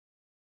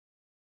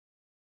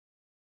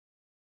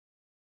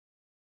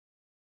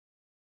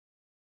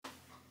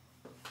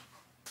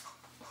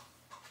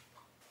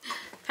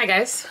Hi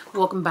guys,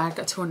 welcome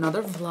back to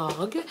another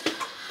vlog.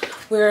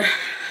 We're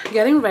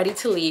getting ready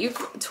to leave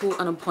to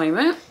an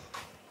appointment.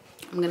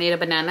 I'm gonna eat a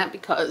banana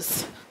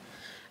because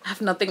I have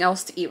nothing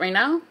else to eat right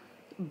now.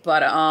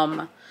 But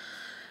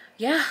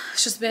yeah,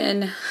 it's just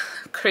been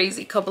a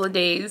crazy couple of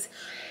days.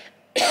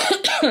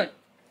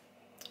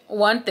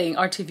 One thing,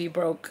 our TV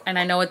broke, and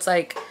I know it's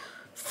like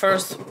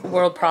first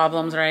world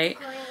problems, right?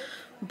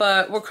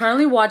 But we're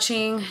currently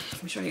watching,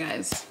 let me show you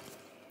guys.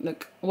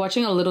 Look,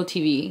 watching a little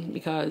TV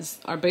because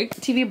our big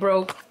TV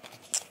broke,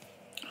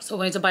 so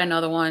we need to buy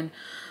another one.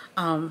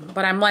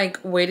 But I'm like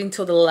waiting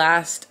till the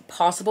last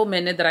possible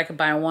minute that I could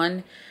buy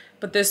one.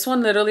 But this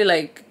one literally,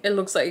 like, it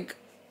looks like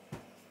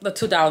the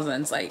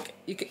 2000s. Like,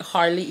 you can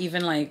hardly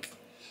even like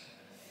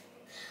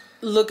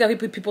look at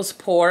people's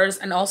pores.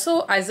 And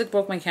also Isaac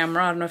broke my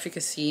camera. I don't know if you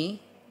can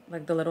see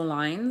like the little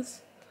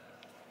lines.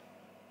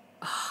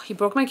 Oh, he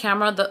broke my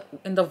camera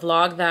in the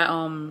vlog that I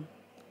don't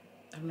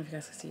know if you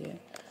guys can see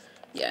it.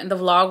 Yeah, in the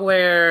vlog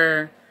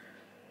where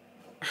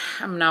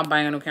I'm not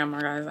buying a new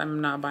camera, guys.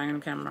 I'm not buying a new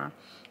camera.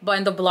 But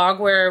in the vlog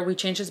where we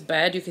changed his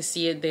bed, you can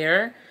see it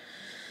there.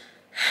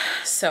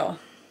 So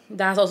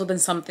that's also been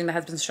something that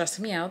has been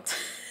stressing me out.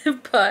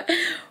 But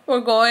we're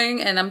going,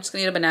 and I'm just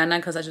gonna eat a banana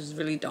because I just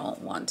really don't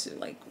want to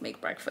like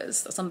make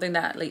breakfast. That's something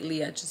that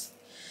lately I just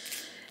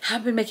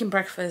have been making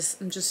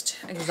breakfast. I'm just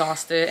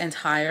exhausted and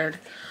tired.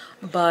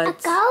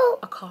 But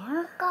a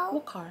car?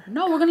 What car?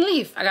 No, we're gonna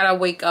leave. I gotta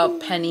wake up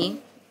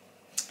Penny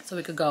so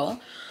we could go,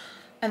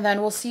 and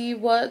then we'll see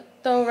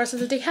what the rest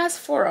of the day has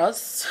for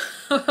us.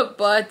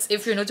 But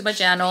if you're new to my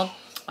channel,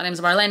 my name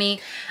is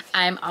Marilenny.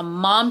 I'm a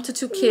mom to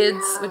 2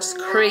 kids, which is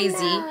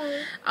crazy.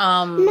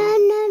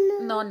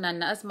 No, Nana,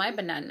 that's my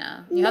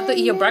banana. You have to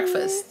eat your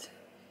breakfast.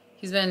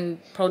 He's been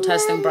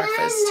protesting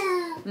breakfast.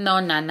 No,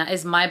 Nana,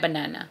 it's my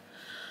banana.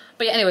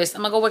 But yeah, anyways,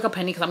 I'm gonna go wake up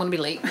Penny because I'm gonna be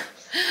late.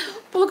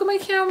 But look at my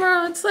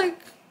camera. It's like,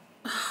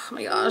 oh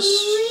my gosh,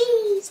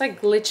 it's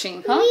like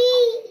glitching, huh?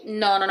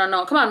 No.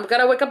 Come on, we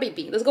gotta wake up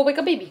baby. Let's go wake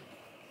up baby.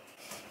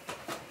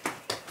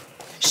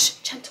 Shh,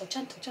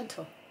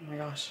 gentle. Oh my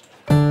gosh.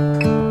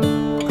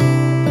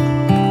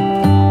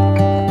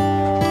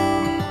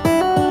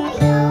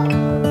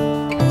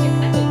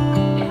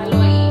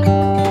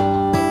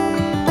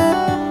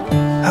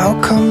 How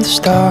come the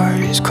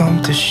stars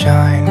come to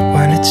shine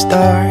when it's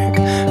dark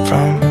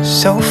from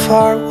so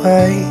far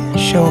away and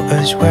show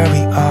us where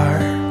we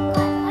are?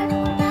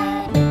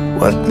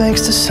 What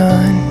makes the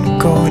sun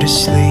go to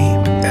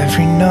sleep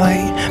every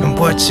night, and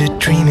what's it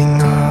dreaming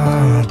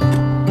of?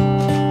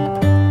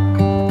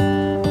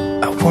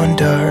 I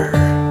wonder.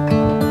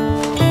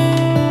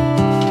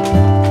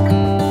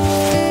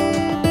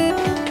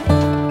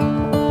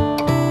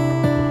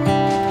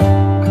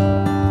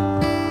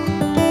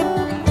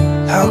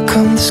 How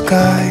come the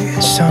sky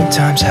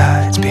sometimes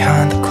hides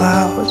behind the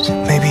clouds?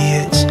 Maybe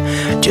it's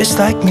just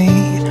like me,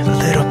 a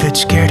little bit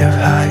scared of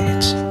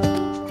heights.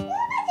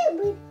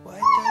 Why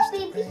does the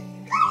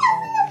rain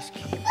always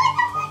keep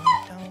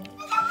falling down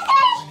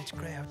when it's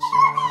gray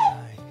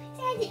outside?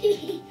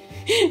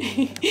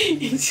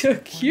 It's so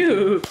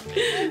cute.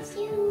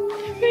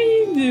 What are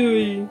you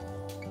doing?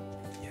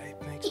 Yeah, it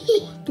makes me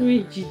wonder.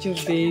 Look at your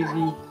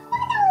baby.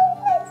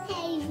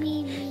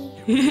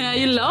 Yeah,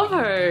 you love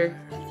her.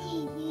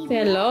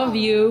 I love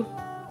you.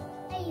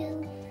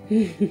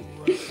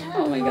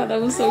 Oh my god, that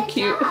was so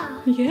cute.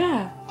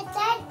 Yeah.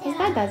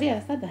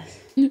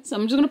 So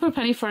I'm just gonna put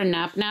Penny for a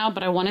nap now,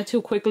 but I wanted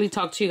to quickly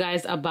talk to you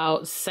guys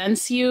about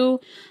Sensu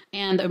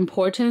and the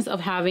importance of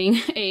having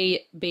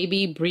a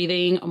baby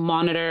breathing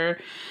monitor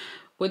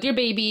with your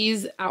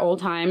babies at all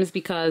times,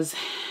 because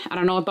I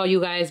don't know about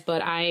you guys,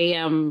 but I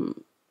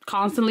am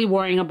constantly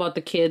worrying about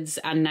the kids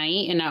at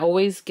night, and I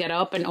always get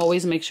up and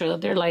always make sure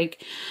that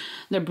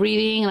they're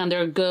breathing and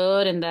they're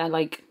good and that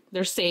like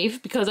they're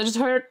safe, because I just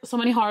heard so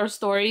many horror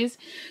stories.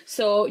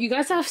 So you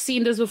guys have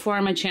seen this before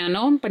on my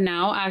channel, but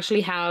now I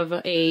actually have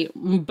a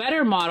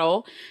better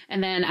model,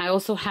 and then I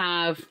also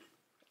have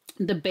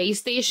the base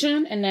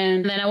station, and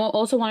then I will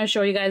also want to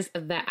show you guys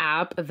the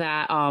app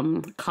that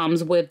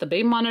comes with the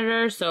baby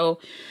monitor. So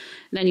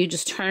then you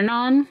just turn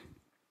on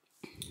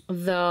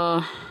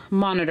the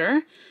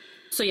monitor.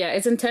 So yeah,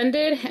 it's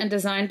intended and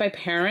designed by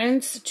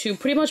parents to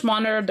pretty much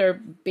monitor their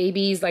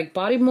baby's like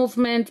body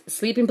movement,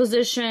 sleeping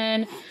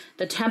position,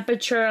 the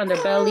temperature on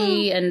their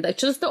belly, and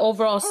just the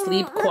overall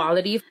sleep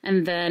quality.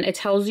 And then it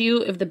tells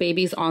you if the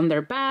baby's on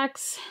their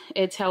backs.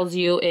 It tells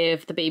you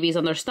if the baby's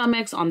on their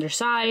stomachs, on their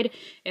side.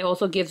 It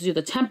also gives you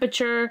the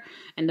temperature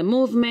and the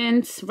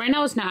movements. Right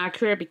now it's not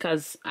accurate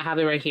because I have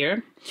it right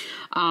here.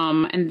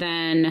 And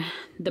then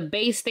the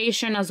base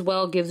station as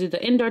well gives you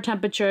the indoor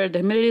temperature, the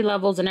humidity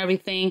levels and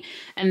everything.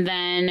 And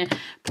then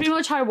pretty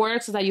much how it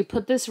works is that you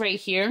put this right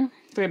here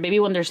for your baby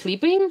when they're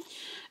sleeping.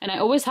 And I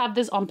always have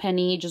this on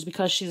Penny just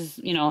because she's,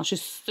 you know,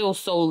 she's still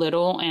so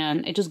little,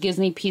 and it just gives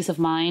me peace of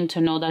mind to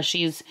know that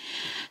she's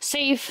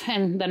safe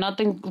and that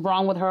nothing's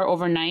wrong with her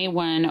overnight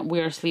when we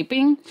are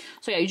sleeping.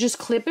 So yeah, you just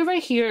clip it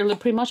right here,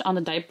 pretty much on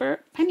the diaper.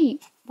 Penny,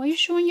 why are you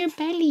showing your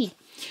belly?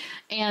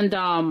 And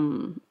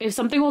if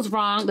something goes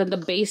wrong, then the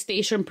base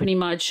station pretty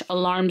much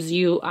alarms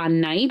you at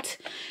night,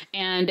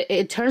 and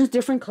it turns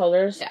different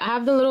colors. I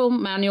have the little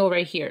manual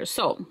right here.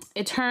 So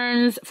it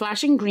turns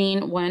flashing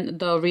green when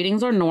the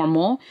readings are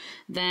normal,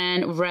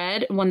 then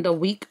red when the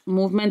weak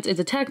movement is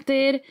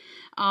detected,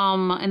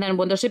 and then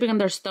when they're sleeping on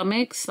their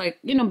stomachs, like,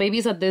 you know,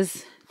 babies at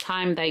this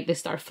time they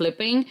start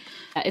flipping.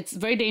 It's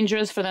very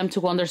dangerous for them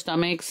to go on their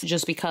stomachs,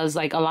 just because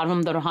like a lot of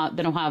them they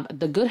don't have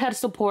the good head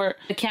support.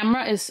 The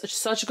camera is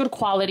such good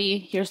quality.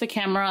 Here's the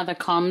camera that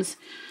comes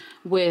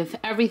with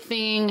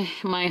everything.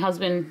 My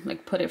husband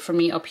like put it for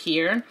me up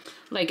here.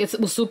 Like it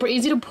was super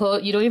easy to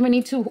put. You don't even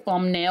need to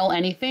nail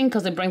anything,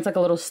 because it brings like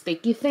a little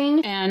sticky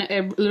thing, and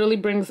it literally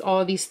brings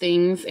all these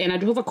things. And I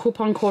do have a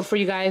coupon code for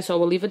you guys, so I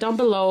will leave it down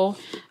below.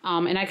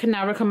 And I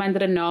cannot recommend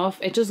it enough.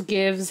 It just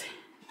gives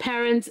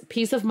parents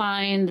peace of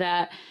mind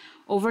that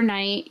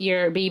overnight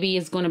your baby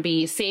is going to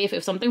be safe.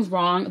 If something's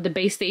wrong, the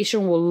base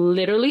station will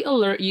literally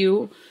alert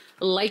you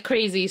like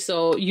crazy,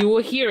 so you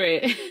will hear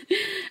it.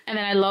 And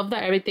then I love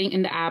that everything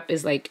in the app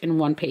is like in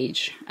one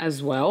page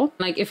as well.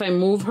 Like if I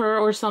move her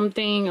or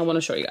something, I want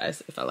to show you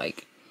guys. If I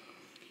like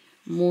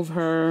move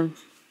her,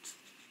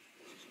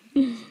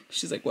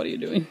 she's like, what are you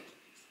doing?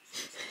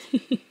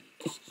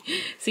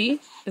 See,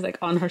 it's like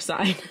on her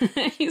side.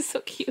 He's so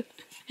cute.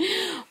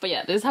 But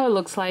yeah, this is how it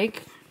looks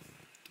like.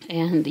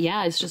 And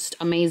yeah, it's just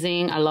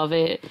amazing. I love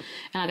it.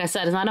 And like I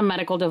said, it's not a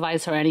medical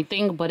device or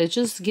anything, but it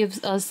just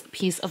gives us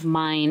peace of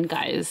mind,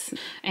 guys.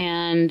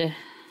 And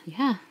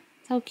yeah,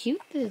 how cute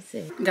this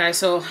is. Guys,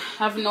 so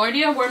I have no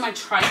idea where my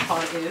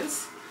tripod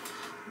is,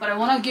 but I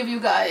want to give you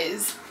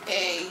guys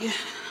a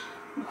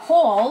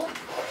haul.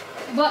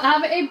 But I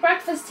have a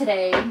breakfast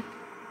today, and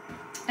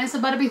it's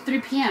about to be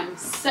 3 p.m.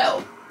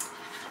 So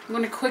I'm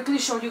going to quickly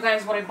show you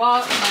guys what I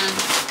bought, and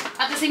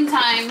at the same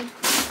time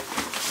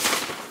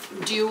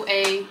do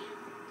a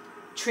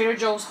Trader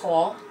Joe's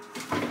haul.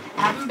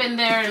 I haven't been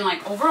there in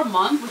like over a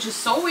month, which is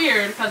so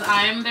weird because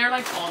I am there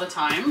like all the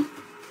time,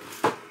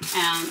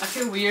 and I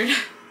feel weird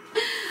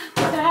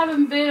that I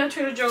haven't been at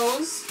Trader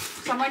Joe's.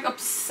 So I'm like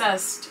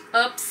obsessed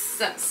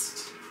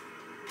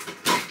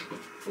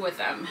with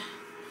them.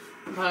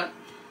 But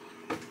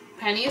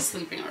Penny is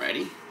sleeping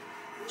already.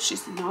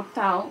 She's knocked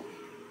out.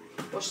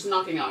 Well, she's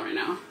knocking out right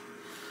now.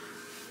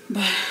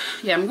 But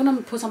yeah, I'm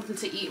gonna put something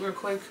to eat real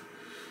quick.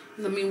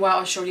 In the meanwhile,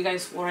 I'll show you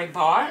guys what I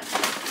bought.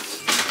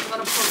 I'm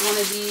gonna put one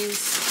of these.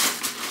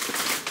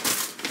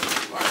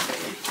 Where are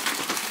they?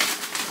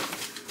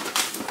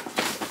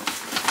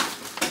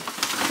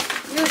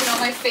 You know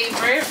my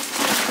favorite.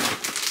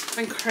 I've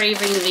been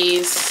craving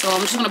these, so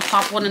I'm just gonna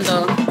pop one in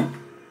the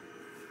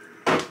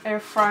air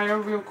fryer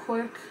real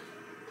quick.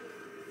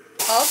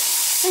 Oh, I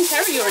can't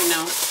carry you right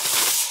now. I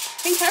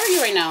can't carry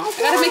you right now. I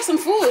gotta make some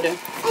food.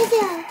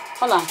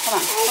 Hold on.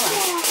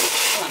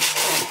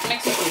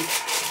 Make some food.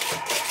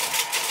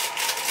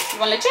 You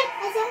want leche?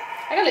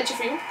 I got leche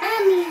for you. I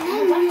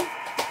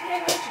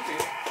got leche for you.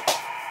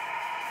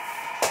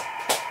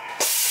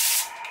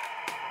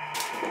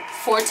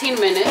 14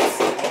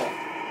 minutes.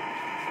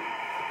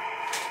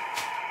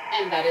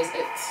 And that is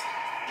it.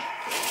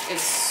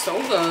 It's so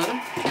good.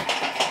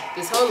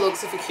 This is how it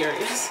looks if you're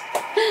curious.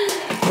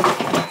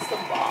 It's the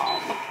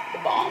bomb.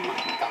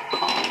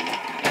 Bomb.com.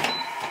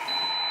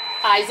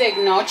 Isaac,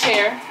 no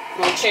chair.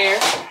 No chair.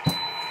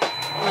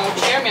 No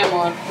chair, mi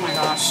amor. Oh my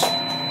gosh.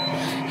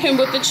 Him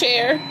with the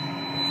chair.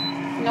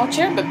 No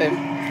chair, baby. I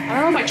don't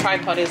know where my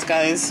tripod is,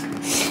 guys.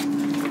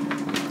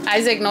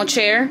 Isaac, no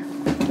chair.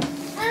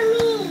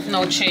 Mommy.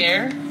 No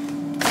chair.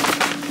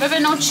 Baby,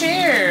 no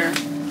chair.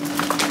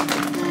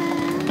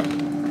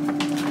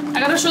 I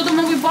gotta show them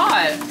what we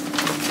bought.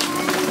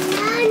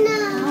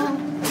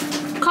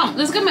 No. Come,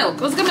 let's get milk.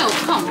 Let's get milk.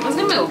 Come, let's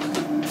get milk.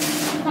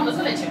 Come, let's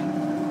get leche.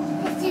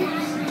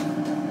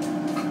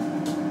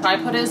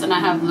 Tripod is, and I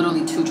have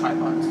literally 2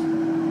 tripods.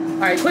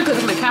 All right, quickly,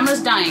 because my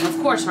camera's dying, of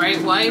course, right?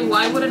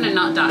 Why wouldn't it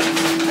not die?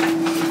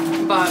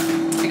 But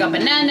I got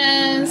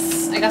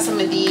bananas. I got some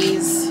of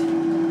these.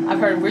 I've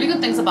heard really good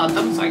things about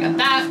them, so I got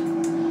that.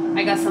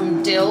 I got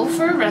some dill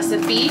for a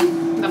recipe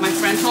that my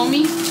friend told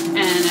me,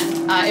 and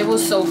it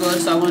was so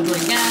good, so I want to do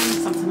it again.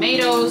 Some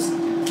tomatoes.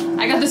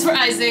 I got this for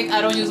Isaac.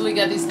 I don't usually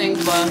get these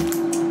things, but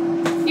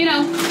you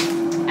know,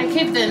 I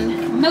kept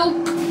in milk.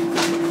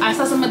 I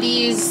saw some of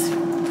these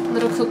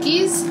little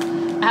cookies.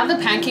 I have the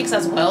pancakes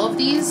as well of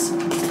these,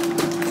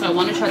 so I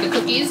want to try the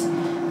cookies.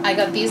 I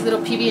got these little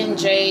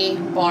PB&J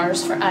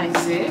bars for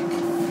Isaac.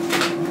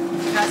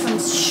 Got some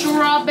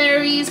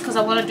strawberries because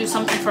I want to do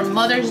something for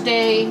Mother's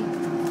Day.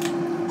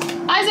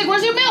 Isaac,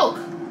 where's your milk?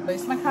 At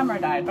least my camera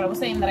died, but I was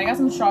saying that I got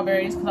some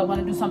strawberries because I want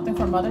to do something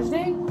for Mother's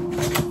Day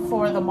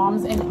for the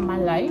moms in my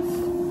life.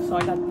 So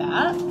I got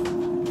that.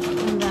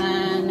 And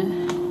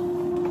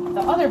then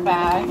the other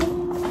bag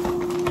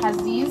has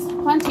these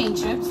plantain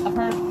chips. I've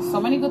heard so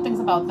many good things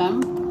about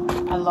them.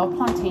 I love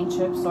plantain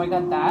chips, so I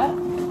got that.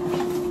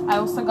 I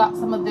also got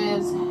some of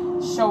this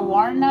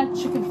shawarma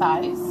chicken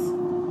thighs.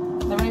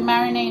 They're already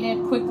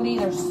marinated quickly.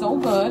 They're so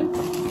good.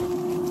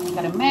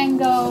 Got a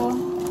mango.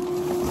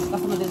 Got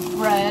some of this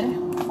bread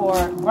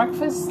for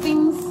breakfast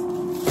things.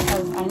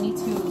 I need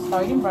to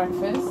start eating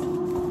breakfast.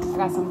 I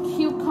got some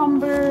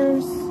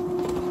cucumbers.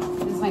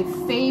 This is my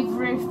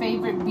favorite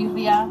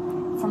birria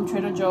from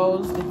Trader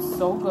Joe's. It's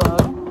so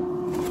good.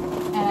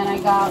 And I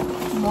got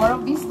more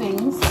of these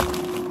things.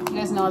 You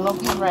guys know I love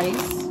these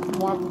rice.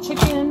 More of the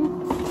chicken.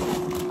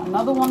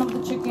 Another one of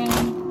the chicken.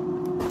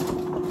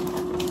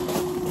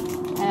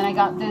 And I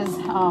got this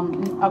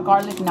a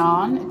garlic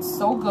naan. It's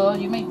so good.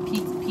 You make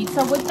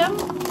pizza with them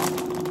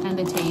and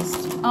they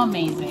taste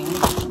amazing.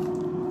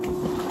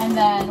 And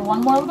then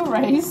one more of the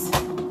rice.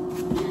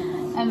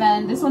 And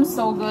then this one's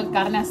so good,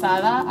 carne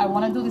asada. I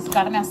want to do this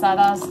carne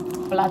asadas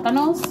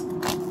plátanos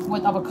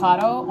with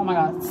avocado. Oh my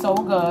god, so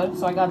good.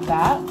 So I got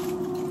that.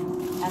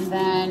 And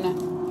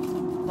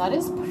then that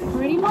is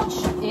pretty much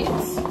it.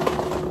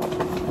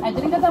 I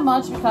didn't get that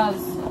much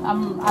because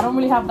I don't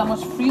really have that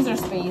much freezer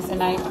space,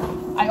 and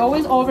I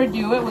always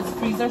overdo it with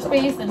freezer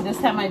space, and this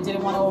time I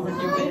didn't want to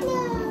overdo it.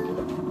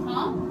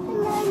 Huh?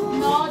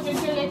 No,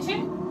 drink your leche?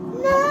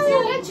 No.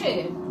 Your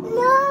leche?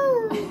 No.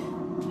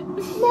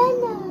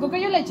 No. Go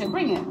get your leche.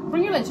 Bring it.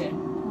 Bring your leche.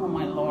 Oh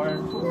my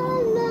lord. No.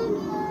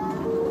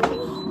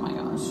 Oh my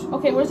gosh.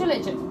 Okay, where's your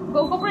leche?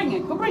 Go bring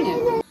it. Go bring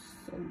it.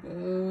 So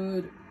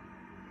good.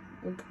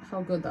 Look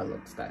how good that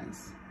looks,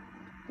 guys.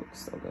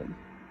 Looks so good.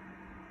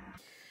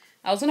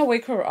 I was gonna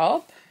wake her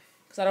up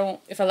because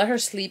if I let her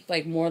sleep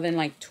like more than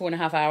like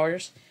 2.5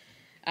 hours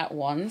at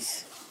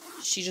once,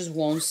 she just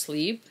won't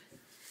sleep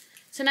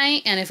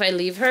tonight. And if I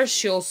leave her,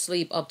 she'll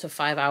sleep up to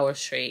 5 hours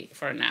straight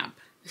for a nap.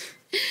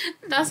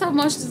 That's how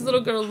much this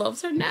little girl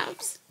loves her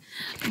naps.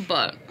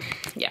 But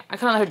yeah, I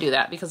can't let her do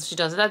that, because if she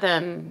does that,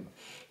 then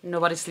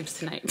nobody sleeps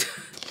tonight.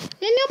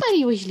 Then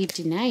nobody will sleep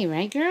tonight,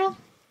 right, girl?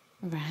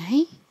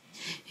 Right?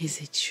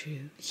 Is it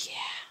true?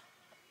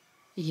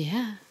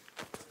 Yeah.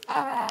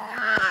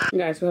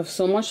 Guys, we have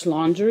so much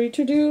laundry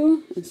to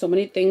do and so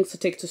many things to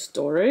take to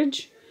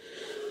storage.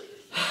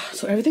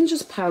 So everything's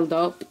just piled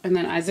up, and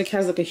then Isaac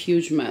has like a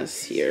huge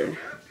mess here.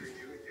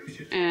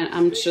 And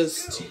I'm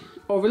just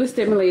overly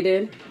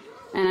stimulated,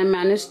 and I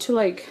managed to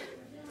like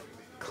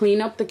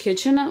clean up the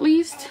kitchen at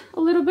least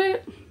a little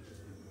bit.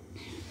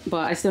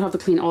 But I still have to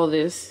clean all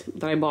this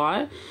that I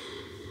bought.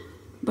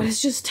 But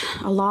it's just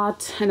a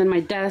lot. And then my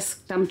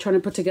desk that I'm trying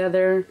to put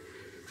together,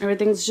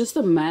 everything's just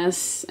a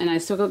mess. And I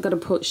still gotta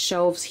put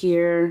shelves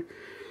here.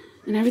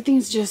 And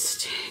everything's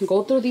just,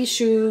 go through these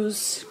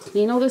shoes,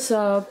 clean all this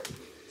up.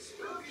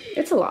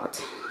 It's a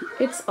lot.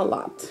 It's a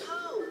lot.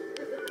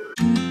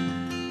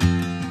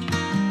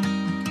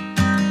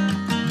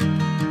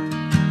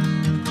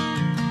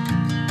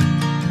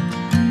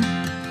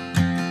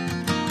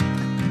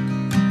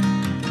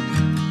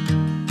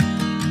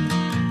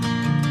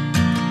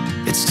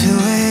 It's 2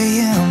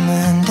 a.m.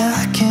 and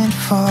I can't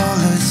fall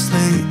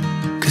asleep,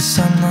 'cause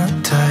I'm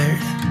not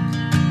tired.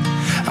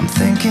 I'm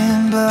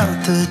thinking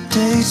about the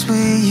days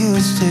we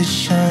used to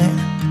shine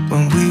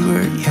when we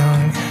were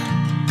young.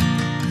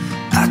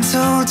 I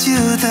told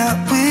you that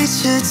we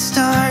should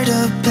start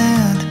a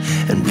band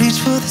and reach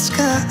for the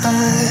sky.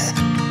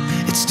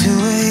 It's 2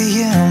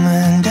 a.m.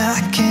 and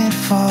I can't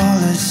fall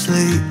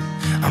asleep.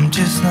 I'm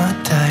just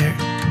not tired.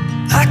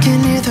 I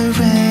can hear the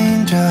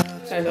raindrops.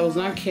 Guys, I was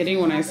not kidding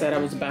when I said I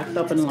was backed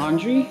up in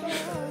laundry.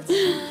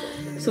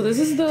 So this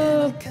is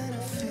the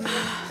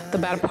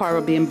bad part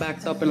of being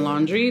backed up in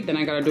laundry. Then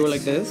I gotta do it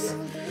like this.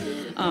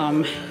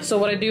 So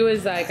what I do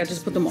is like I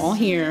just put them all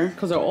here,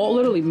 because they're all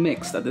literally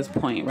mixed at this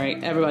point,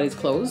 right? Everybody's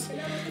clothes.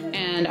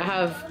 And I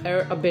have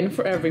a bin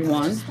for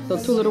everyone. The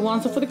 2 little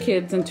ones are for the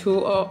kids and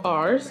 2 are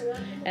ours.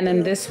 And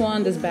then this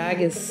bag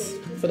is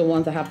for the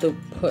ones I have to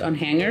put on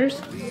hangers.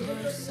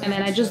 And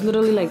then I just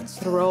literally like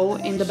throw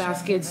in the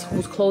baskets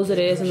whose clothes it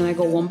is, and then I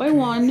go one by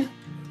one,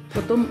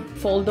 put them,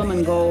 fold them,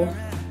 and go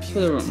to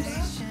the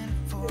rooms.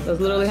 That's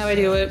literally how I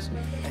do it.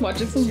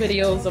 Watching some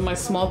videos on my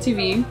small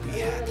TV.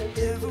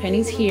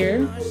 Penny's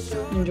here,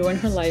 enjoying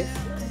her life.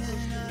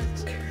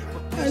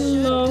 I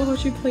love how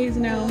she plays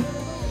now.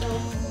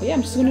 But yeah,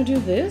 I'm just gonna do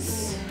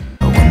this.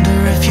 I wonder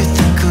if you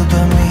think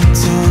about me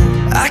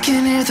too. I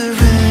can hear the